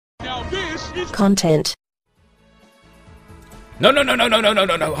Content. No.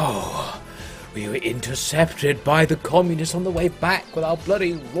 Oh, we were intercepted by the communists on the way back with our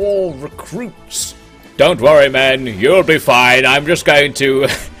bloody raw recruits. Don't worry, men. You'll be fine. I'm just going to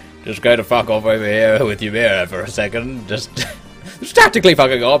fuck off over here with Ymira for a second. Just tactically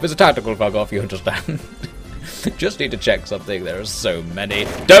fucking off. It's a tactical fuck off, you understand? Just need to check something. There are so many.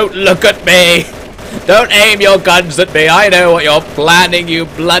 Don't look at me! Don't aim your guns at me. I know what you're planning, you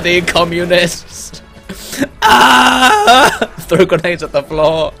bloody communists. Ah! Throw grenades at the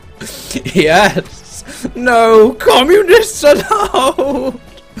floor. Yes. No, communists allowed.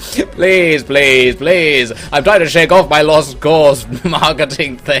 Please, please, please. I'm trying to shake off my lost cause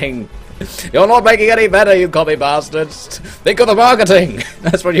marketing thing. You're not making any better, you commie bastards. Think of the marketing.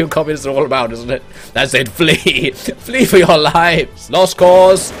 That's what you communists are all about, isn't it? That's it. Flee. Flee for your lives. Lost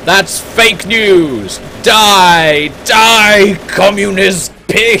cause. That's fake news. Die. Die, communist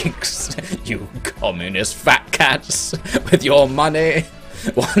pigs. You communist fat cats with your money.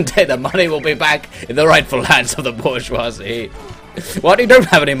 One day the money will be back in the rightful hands of the bourgeoisie. What, you don't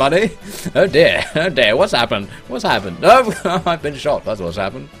have any money? Oh dear, what's happened? What's happened? Oh, I've been shot, that's what's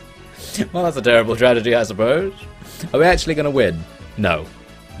happened. Well, that's a terrible tragedy, I suppose. Are we actually going to win? No.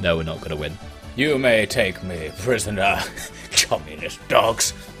 No, we're not going to win. You may take me prisoner, communist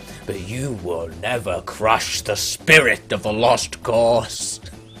dogs, but you will never crush the spirit of the lost cause.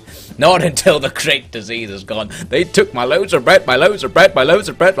 Not until the great disease is gone. They took my loads of bread, my loads of bread, my loads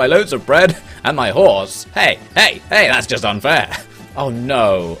of bread, my loads of bread, and my horse. Hey, that's just unfair. Oh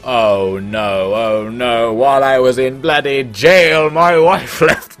no, oh no, oh no. While I was in bloody jail, my wife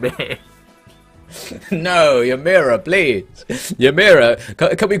left me. No, Ymira, please.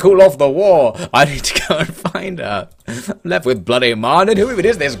 Ymira, can we call off the war? I need to go and find her. I'm left with bloody Martin. Who even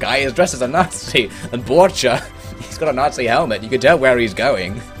is this guy? He's dressed as a Nazi. And Borcha, he's got a Nazi helmet. You can tell where he's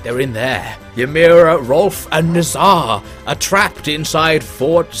going. They're in there. Ymira, Rolf, and Nazar are trapped inside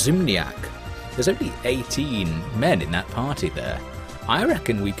Fort Zimniak. There's only 18 men in that party there. I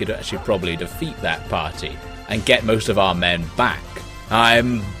reckon we could actually probably defeat that party and get most of our men back.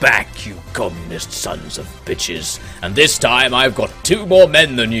 I'm back, you communist sons of bitches, and this time I've got 2 more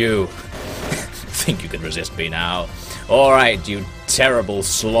men than you. Think you can resist me now? Alright, you terrible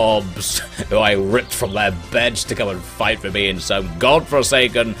slobs who I ripped from their beds to come and fight for me in some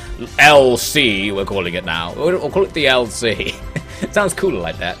godforsaken LC, we're calling it now. We'll call it the LC. It sounds cooler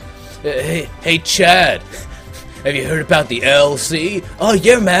like that. Hey Chad, have you heard about the LC? Oh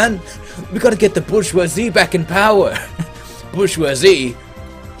yeah, man, we gotta get the bourgeoisie back in power. Bourgeoisie?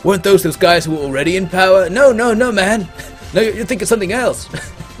 Weren't those guys who were already in power? No, man. No, you're thinking something else.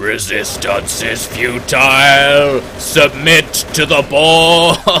 Resistance is futile. Submit to the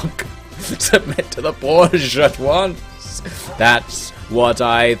Borg. Submit to the Borg at once. That's what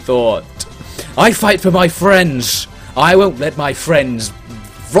I thought. I fight for my friends. I won't let my friends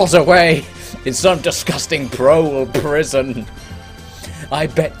rot away in some disgusting prole prison. I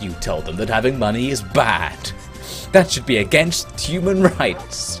bet you told them that having money is bad. That should be against human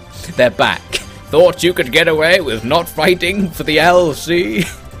rights. They're back. Thought you could get away with not fighting for the LC?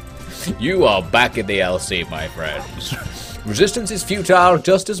 You are back in the LC, my friends. Resistance is futile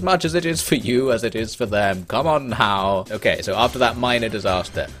just as much as it is for you as it is for them. Come on now. Okay, so after that minor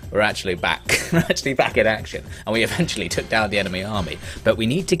disaster, we're actually back. We're actually back in action. And we eventually took down the enemy army. But we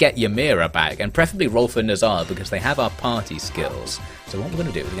need to get Ymira back, and preferably Rolf and Nazar, because they have our party skills. So what we're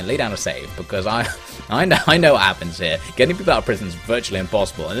going to do, we're going to lay down a save, because I know what happens here. Getting people out of prison is virtually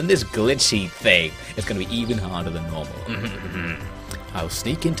impossible. And then this glitchy thing is going to be even harder than normal. I'll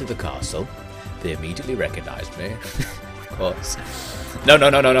sneak into the castle. They immediately recognized me. Of course. No.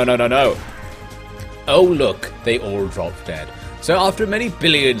 Oh look, they all dropped dead. So after many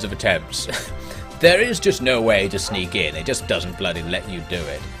billions of attempts, there is just no way to sneak in. It just doesn't bloody let you do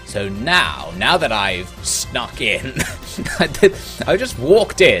it. So now that I've snuck in, I just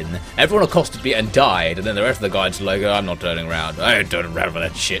walked in, everyone accosted me and died, and then the rest of the guys were like, oh, I'm not turning around. I ain't turning around for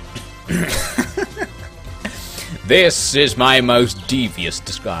that shit. This is my most devious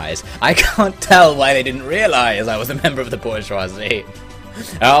disguise. I can't tell why they didn't realize I was a member of the bourgeoisie.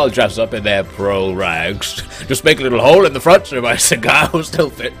 I'll dress up in their prole rags. Just make a little hole in the front so my cigar will still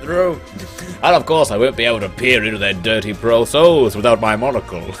fit through. And of course I won't be able to peer into their dirty prole souls without my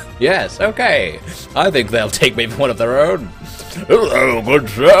monocle. Yes, okay. I think they'll take me for one of their own. Hello, good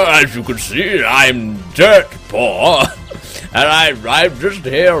sir. As you can see, I'm dirt poor. And I'm just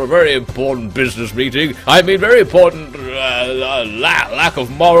here on a very important business meeting. I mean, very important lack of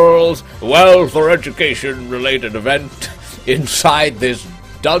morals, wealth, or education-related event inside this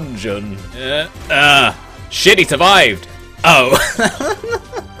dungeon. Shit, he survived. Oh.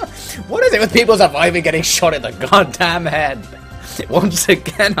 with people surviving getting shot in the goddamn head. Once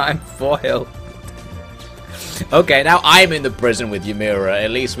again, I'm foiled. Okay, now I'm in the prison with Ymira.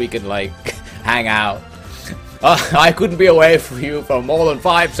 At least we can, like, hang out. I couldn't be away from you for more than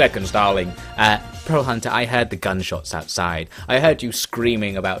 5 seconds, darling. Prole Hunter, I heard the gunshots outside. I heard you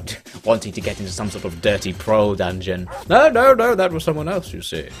screaming about wanting to get into some sort of dirty prole dungeon. No, that was someone else, you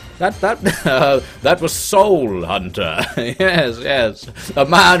see. That was Soul Hunter. Yes, a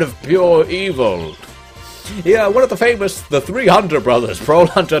man of pure evil. Yeah, one of the 3 Hunter brothers, Prole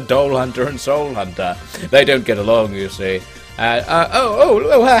Hunter, Dole Hunter, and Soul Hunter. They don't get along, you see. Hang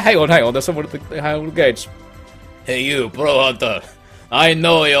on, there's someone at the gates. Hey you, Prole Hunter. I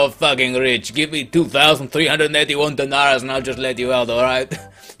know you're fucking rich. Give me 2,381 dinars and I'll just let you out, alright?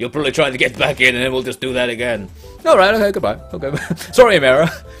 You'll probably try to get back in and then we'll just do that again. Alright, okay, goodbye. Okay. Sorry, Ymira.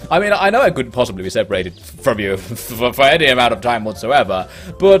 I mean, I know I couldn't possibly be separated from you for any amount of time whatsoever,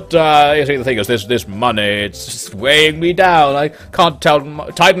 but, you see, the thing is, this money, it's just weighing me down. I can't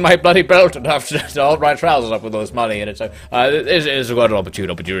tighten my bloody belt enough to hold my trousers up with all this money in it, so, it's quite an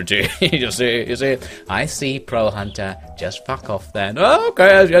opportune opportunity. You see. I see, Prole Hunter. Just fuck off then. Oh, okay,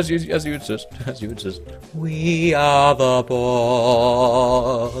 as you insist. As you insist. We are the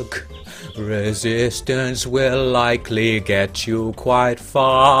Borg. Resistance will likely get you quite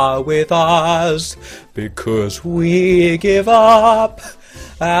far with us, because we give up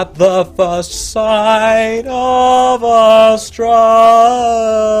at the first sign of a struggle.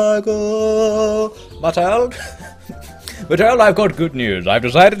 Mattel, I've got good news. I've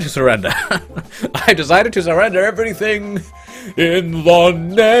decided to surrender. I've decided to surrender everything in the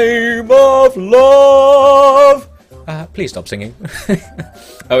name of love. Please stop singing.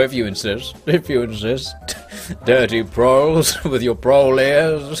 Oh, if you insist. Dirty proles with your prole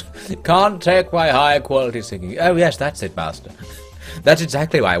ears can't take my high-quality singing. Oh, yes, that's it, master. That's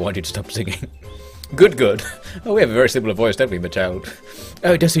exactly why I want you to stop singing. Good. Oh, we have a very similar voice, don't we, Mattel?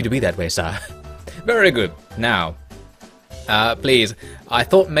 Oh, it does seem to be that way, sir. Very good. Now, please, I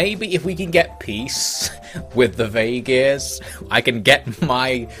thought maybe if we can get peace with the Vegirs, I can get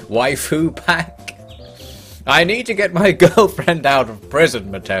my waifu back. I need to get my girlfriend out of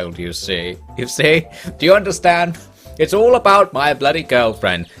prison, Mattel, you see? Do you understand? It's all about my bloody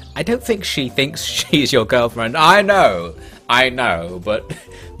girlfriend. I don't think she thinks she's your girlfriend. I know, but,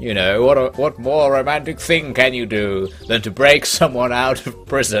 you know, what more romantic thing can you do than to break someone out of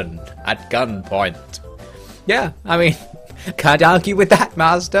prison at gunpoint? Yeah, I mean, can't argue with that,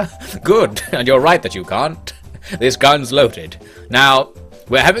 master. Good, and you're right that you can't. This gun's loaded. Now,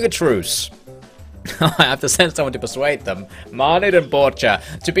 we're having a truce. I have to send someone to persuade them. Marnid and Borcha.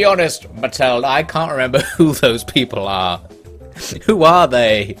 To be honest, Mattel, I can't remember who those people are. Who are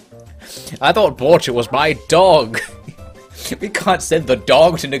they? I thought Borcha was my dog. We can't send the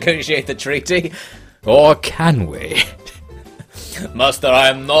dog to negotiate the treaty. Or can we? Master, I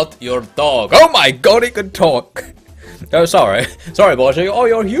am not your dog. Oh my god, he can talk. Oh, sorry. Sorry, Borcha. Oh,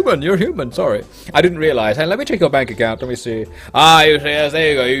 you're human. Sorry. I didn't realize. Hey, let me check your bank account. Let me see. Ah, you see, yes, there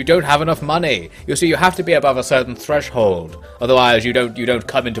you go. You don't have enough money. You see, you have to be above a certain threshold. Otherwise, you don't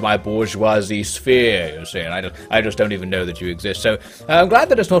come into my bourgeoisie sphere, you see. And I just don't even know that you exist. So, I'm glad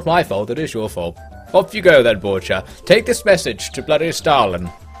that it's not my fault. It is your fault. Off you go, then, Borcha. Take this message to bloody Stalin.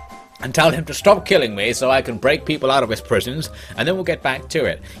 And tell him to stop killing me so I can break people out of his prisons. And then we'll get back to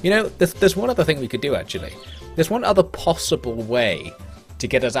it. You know, there's one other thing we could do, actually. There's one other possible way to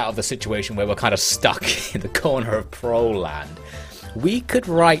get us out of the situation where we're kind of stuck in the corner of Prole land. We could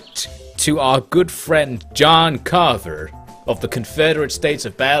write to our good friend John Carver of the Confederate States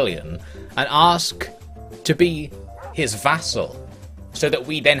of Balian and ask to be his vassal, so that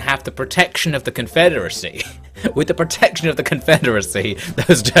we then have the protection of the Confederacy. With the protection of the Confederacy,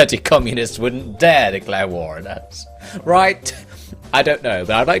 those dirty communists wouldn't dare declare war on us. Right? I don't know,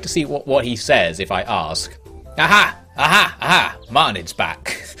 but I'd like to see what he says if I ask. Aha! Marnid's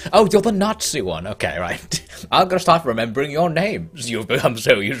back. Oh, you're the Nazi one. Okay, right. I'm gonna start remembering your names. You've become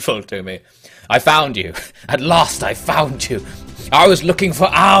so useful to me. I found you. At last I found you. I was looking for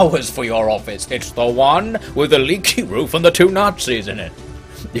hours for your office. It's the one with the leaky roof and the 2 Nazis in it.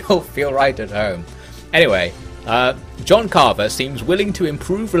 You'll feel right at home. Anyway, John Carver seems willing to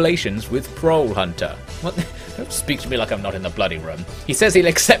improve relations with Prole Hunter. What? Don't speak to me like I'm not in the bloody room. He says he'll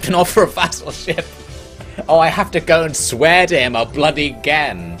accept an offer of vassalship. Oh, I have to go and swear to him a bloody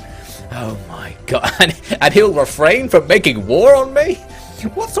again. Oh my god. And he'll refrain from making war on me?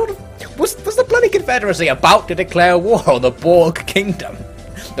 What sort of... Was the bloody Confederacy about to declare war on the Borg Kingdom?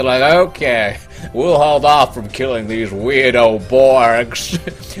 They're like, okay, we'll hold off from killing these weirdo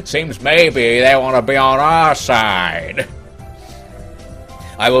Borgs. Seems maybe they want to be on our side.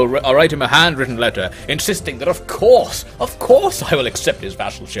 I'll write him a handwritten letter insisting that of course I will accept his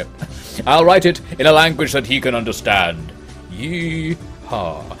vassalship. I'll write it in a language that he can understand.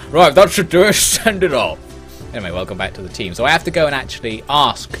 Yee-haw. Right, that should do it. Send it off. Anyway, welcome back to the team. So I have to go and actually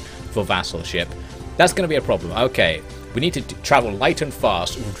ask for vassalship. That's going to be a problem. Okay, we need to travel light and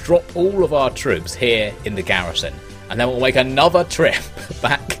fast. We'll drop all of our troops here in the garrison. And then we'll make another trip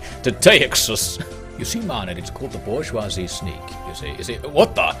back to Texas. You see, Marnet, it's called the bourgeoisie sneak, you see. Is it?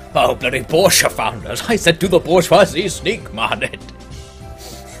 What the? Oh, bloody Borsha found us. I said do the bourgeoisie sneak, Marnet.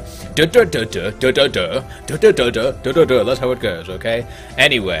 That's how it goes, okay?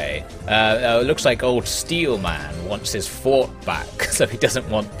 Anyway, it looks like old Steelman wants his fort back, so he doesn't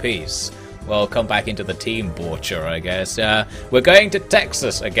want peace. Well, come back into the team, Borcher, I guess. We're going to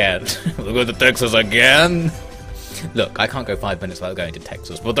Texas again. We're going to Texas again? Look, I can't go 5 minutes without going to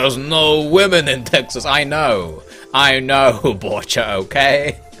Texas, but there's no women in Texas. I know, Borcher,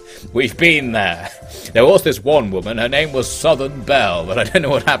 okay? We've been there. There was this one woman, her name was Southern Belle, but I don't know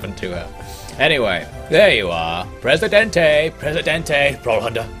what happened to her. Anyway, there you are. Presidente, Prole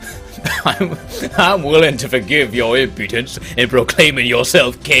Hunter. I'm willing to forgive your impudence in proclaiming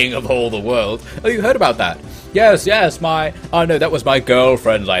yourself king of all the world. Oh, you heard about that? Yes, oh no, that was my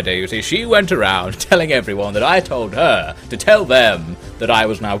girlfriend's idea, you see. She went around telling everyone that I told her to tell them that I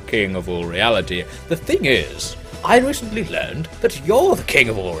was now king of all reality. The thing is, I recently learned that you're the king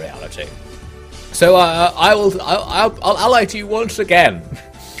of all reality. So I'll lie to you once again.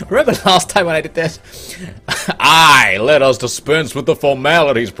 Remember last time when I did this? Aye, let us dispense with the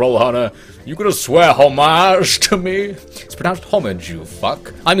formalities, Prole Hunter. You gonna swear homage to me? It's pronounced homage, you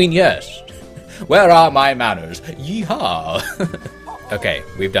fuck. I mean, yes. Where are my manners? Yeehaw! Okay,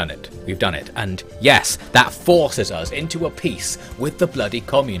 we've done it. We've done it. And yes, that forces us into a peace with the bloody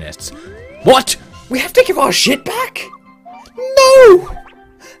communists. What? We have to give our shit back? No!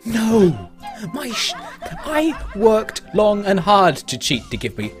 No! I worked long and hard to cheat to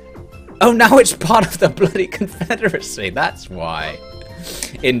give me... Oh, now it's part of the bloody Confederacy. That's why.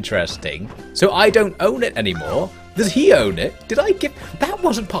 Interesting. So I don't own it anymore. Does he own it? Did I give... That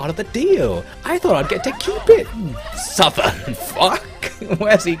wasn't part of the deal. I thought I'd get to keep it. Southern fuck.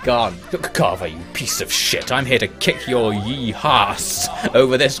 Where's he gone? Look, Carver, you piece of shit. I'm here to kick your yee-hass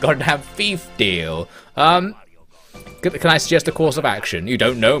over this goddamn thief deal. Can I suggest a course of action? You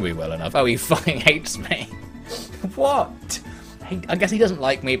don't know me well enough. Oh, he fucking hates me. What? I guess he doesn't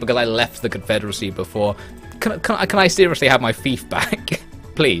like me because I left the Confederacy before. Can I seriously have my fief back?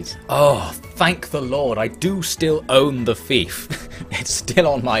 Please. Oh, thank the Lord. I do still own the fief. It's still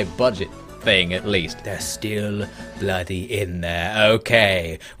on my budget thing, at least. They're still bloody in there.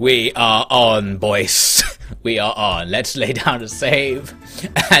 Okay, we are on, boys. We are on. Let's lay down a save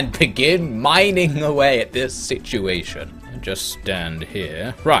and begin mining away at this situation. Just stand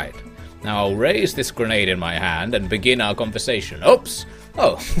here. Right. Now I'll raise this grenade in my hand and begin our conversation. Oops.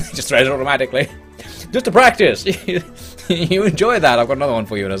 Oh, just raise it automatically. Just to practice. You enjoy that. I've got another one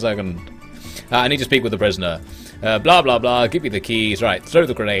for you in a second. I need to speak with the prisoner. Blah, blah, blah. Give me the keys. Right. Throw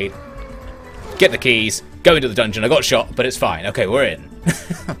the grenade. Get the keys. Go into the dungeon. I got shot, but it's fine. Okay, we're in.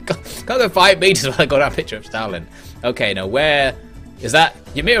 Can't go 5 meters while I got that picture of Stalin. Okay, now where is that?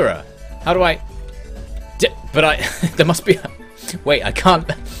 Ymira. How do I... there must be... Wait, I can't...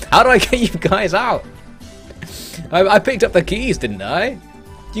 How do I get you guys out? I picked up the keys, didn't I?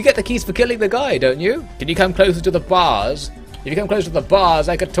 You get the keys for killing the guy, don't you? Can you come closer to the bars? If you come closer to the bars,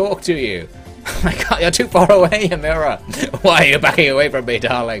 I could talk to you. Oh my god, you're too far away, Ymira. Why are you backing away from me,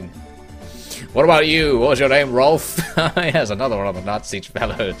 darling? What about you? What was your name, Rolf? Yes, another one of the Nazi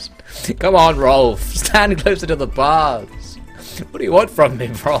fellows. Come on, Rolf. Stand closer to the bars. What do you want from me,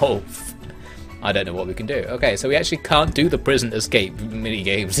 Rolf? I don't know what we can do. Okay, so we actually can't do the prison escape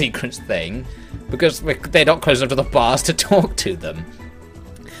minigame secrets thing because they're not close enough to the bars to talk to them.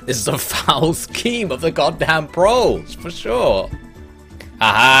 This is a foul scheme of the goddamn proles, for sure.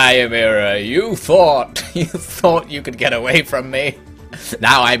 Aha, Ymira, you thought you could get away from me.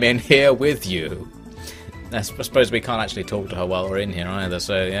 Now I'm in here with you. I suppose we can't actually talk to her while we're in here either,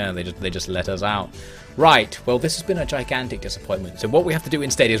 so yeah, they just let us out. Right, well this has been a gigantic disappointment, so what we have to do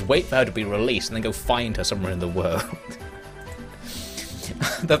instead is wait for her to be released and then go find her somewhere in the world.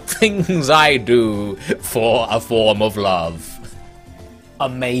 The things I do for a form of love.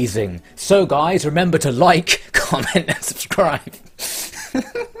 Amazing. So guys, remember to like, comment and subscribe.